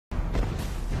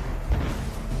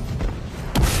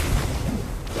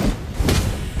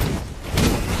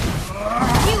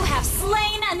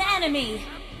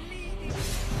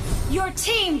Your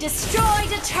team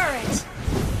destroyed a turret!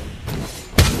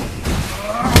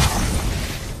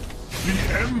 The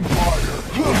Empire!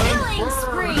 Killing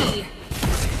spree!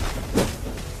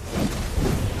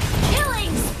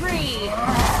 Killing spree!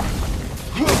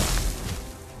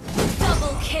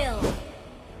 Double kill!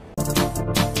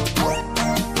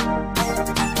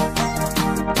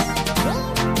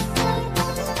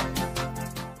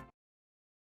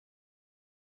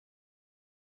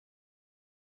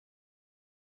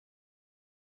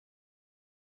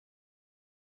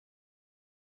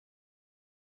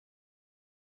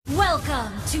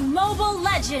 Welcome to Mobile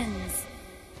Legends!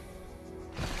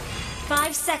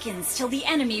 5 seconds till the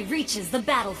enemy reaches the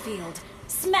battlefield.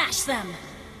 Smash them!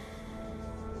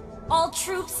 All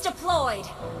troops deployed!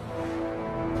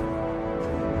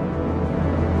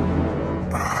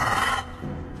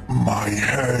 My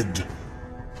head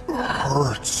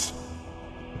hurts.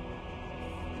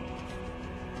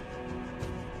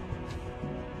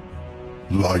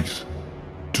 Light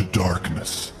to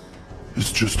darkness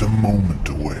is just a moment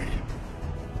away.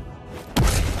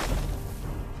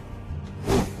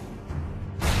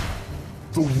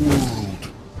 The world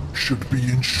should be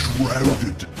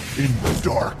enshrouded in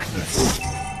darkness.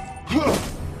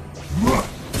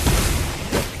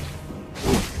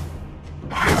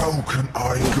 How can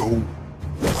I go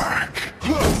back?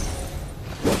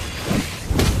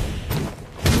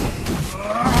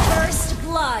 First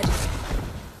blood!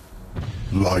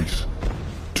 Light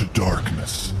to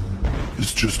darkness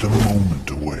is just a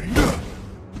moment away.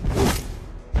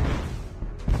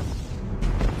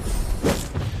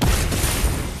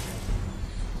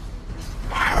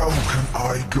 How can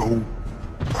I go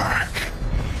back?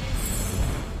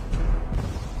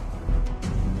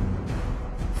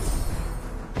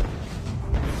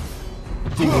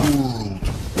 The world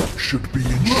should be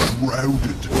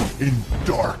enshrouded in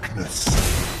darkness.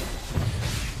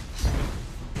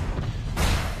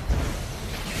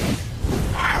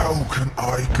 How can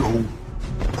I go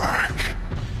back?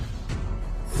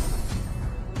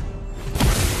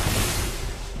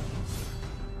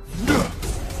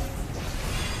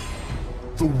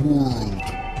 The world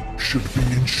should be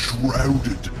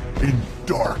enshrouded in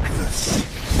darkness.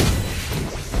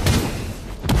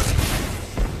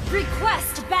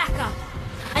 Request backup!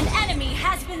 An enemy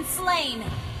has been slain!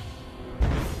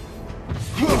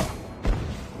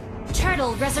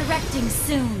 Turtle resurrecting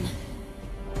soon.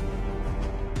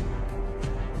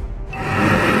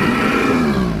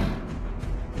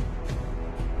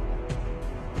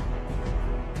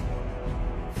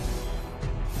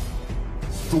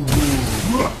 The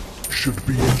world should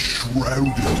be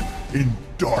enshrouded in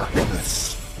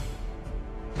darkness.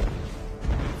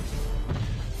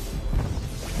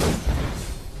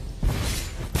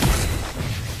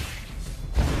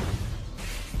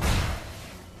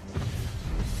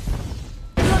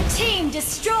 Your team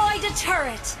destroyed a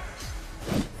turret!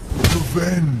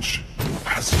 Revenge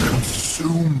has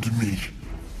consumed me.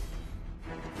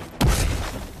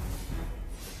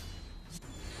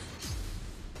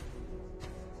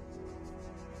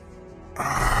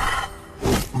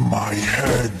 My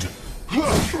head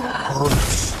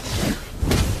hurts.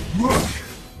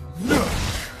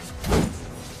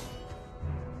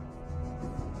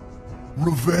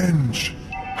 Revenge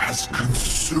has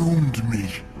consumed me.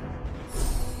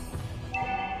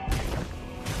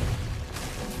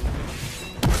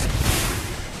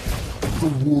 The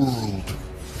world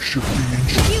should be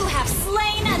You have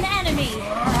slain an enemy!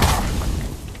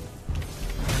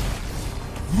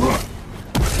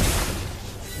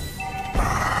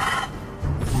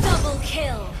 Double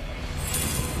kill!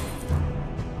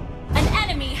 An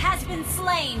enemy has been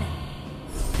slain!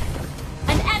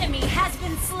 An enemy has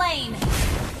been slain!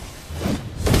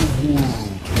 The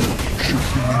world should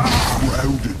be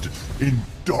enshrouded in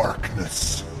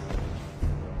darkness.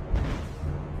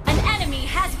 An enemy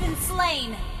has been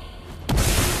slain!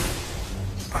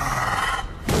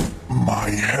 My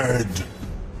head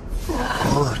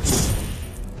hurts.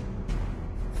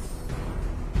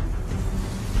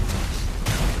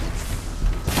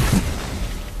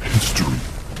 History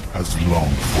has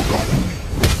long forgotten me.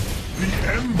 The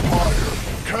Empire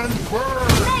can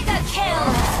burn! Mega kill!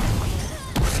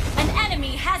 An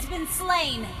enemy has been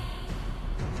slain!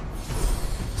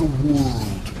 The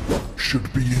world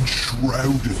should be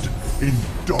enshrouded in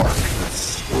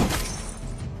darkness.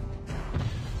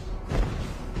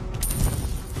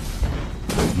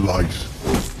 Light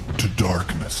to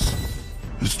darkness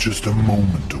is just a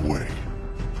moment away.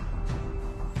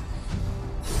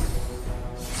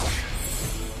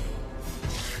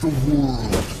 The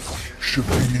world should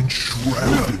be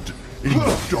enshrouded in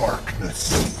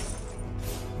darkness.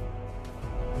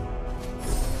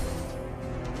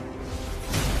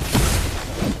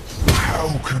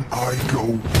 I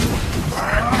go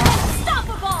back?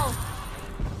 Unstoppable!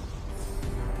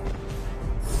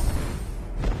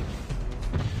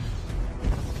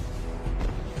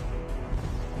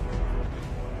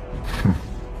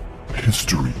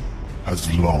 History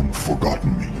has long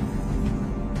forgotten me.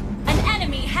 An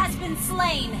enemy has been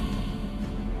slain!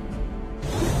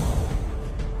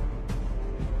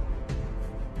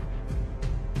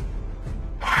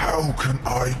 How can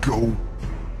I go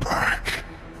back?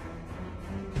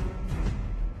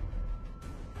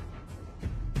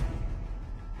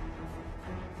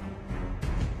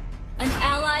 An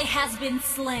ally has been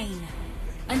slain.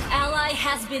 An ally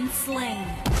has been slain.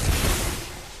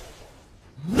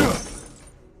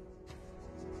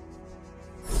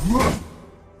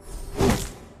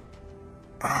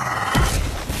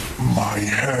 My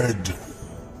head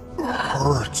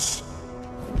hurts.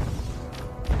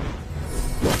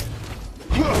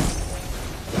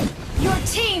 Your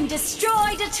team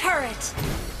destroyed a turret!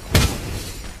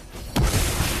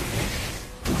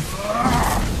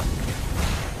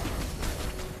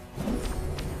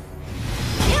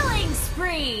 Killing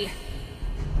spree!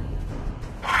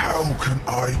 How can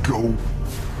I go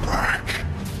back?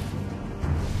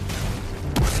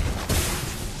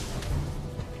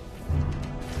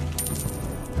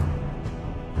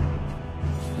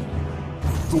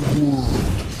 The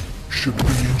world should be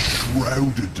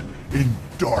enshrouded in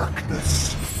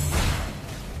darkness.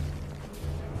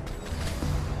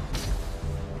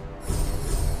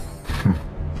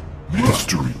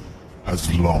 History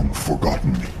has long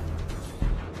forgotten me.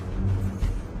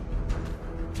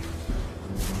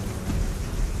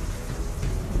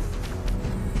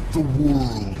 The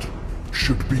world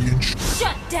should be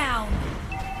Shut down!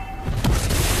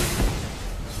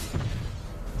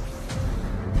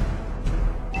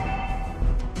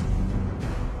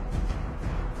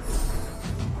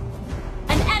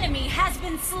 An enemy has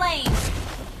been slain!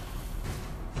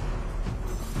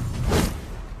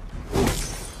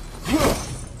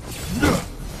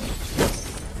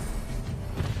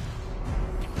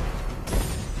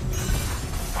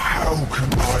 How can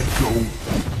I go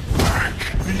back?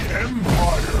 The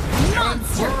Empire!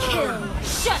 Monster kill!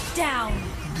 Shut down!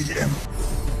 The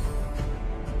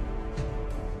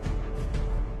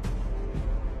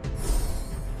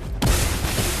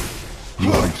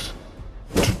Light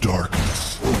to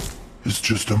darkness is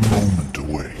just a moment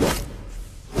away.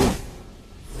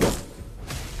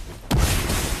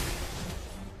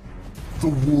 The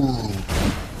world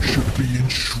should be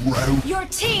enshrouded. Your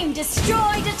team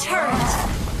destroyed a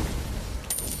turret!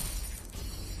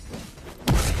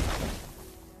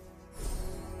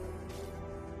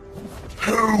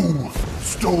 Who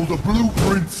stole the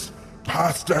blueprints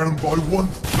passed down by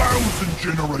 1,000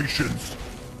 generations?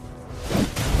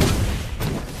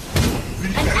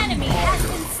 The An enemy has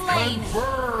been Empire slain! can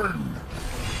burn!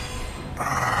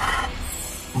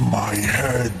 My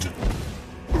head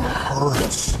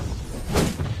hurts.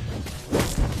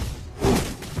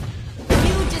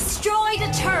 You destroyed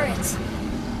a turret!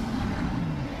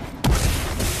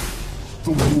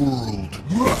 The world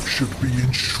should be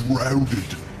enshrouded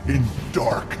in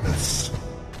darkness.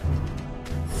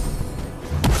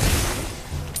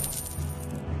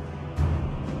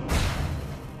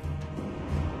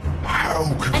 How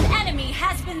can An enemy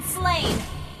has been slain!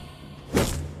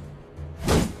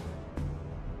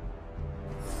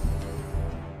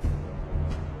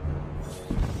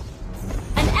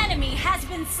 An enemy has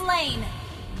been slain!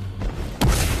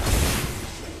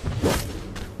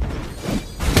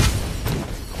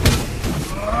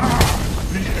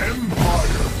 the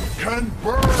Empire can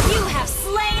burn? You have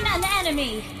slain an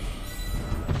enemy!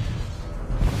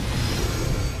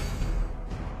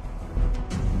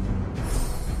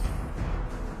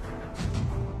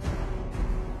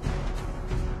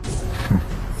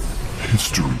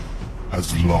 History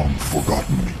has long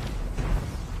forgotten me.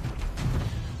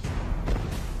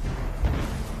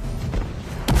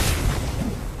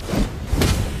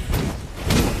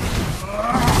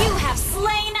 You have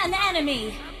slain an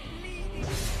enemy!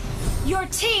 Your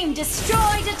team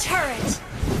destroyed a turret!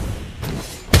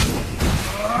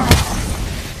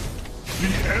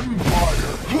 The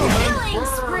Empire Killing can burn!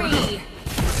 spree!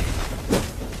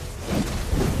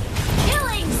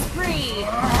 Killing spree!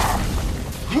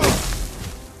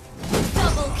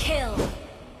 Double kill!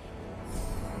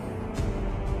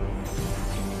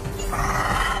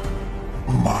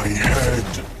 My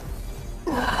head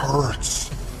hurts.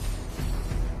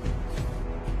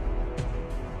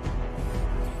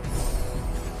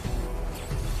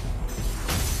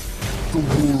 The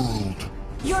world.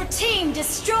 Your team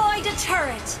destroyed a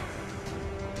turret!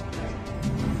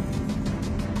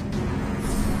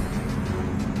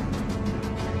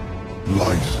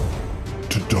 Light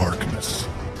to darkness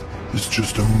is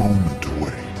just a moment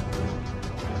away.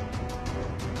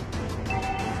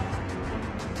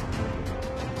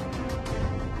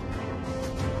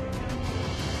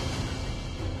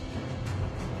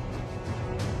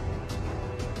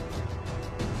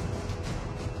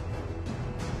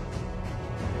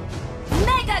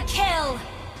 Mega kill!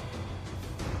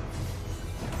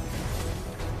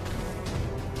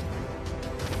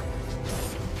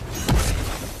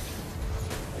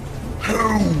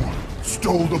 Who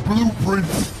stole the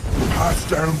blueprints passed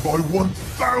down by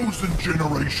 1,000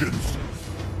 generations?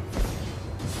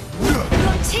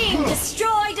 Your team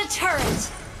destroyed a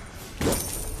turret!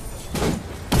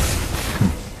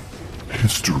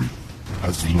 History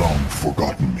has long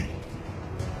forgotten me.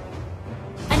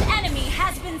 An enemy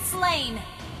has been slain!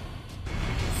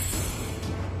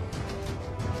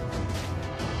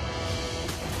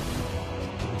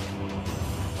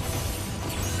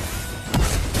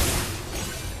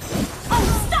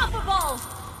 Unstoppable!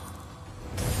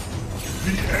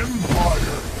 The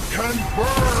Empire can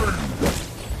burn!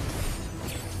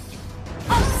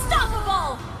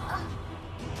 Unstoppable!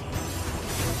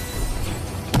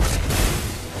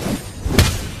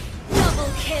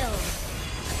 Double kill!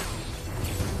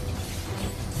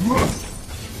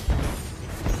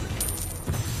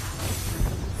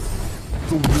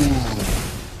 The world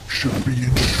should be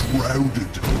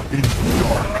enshrouded in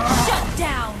darkness.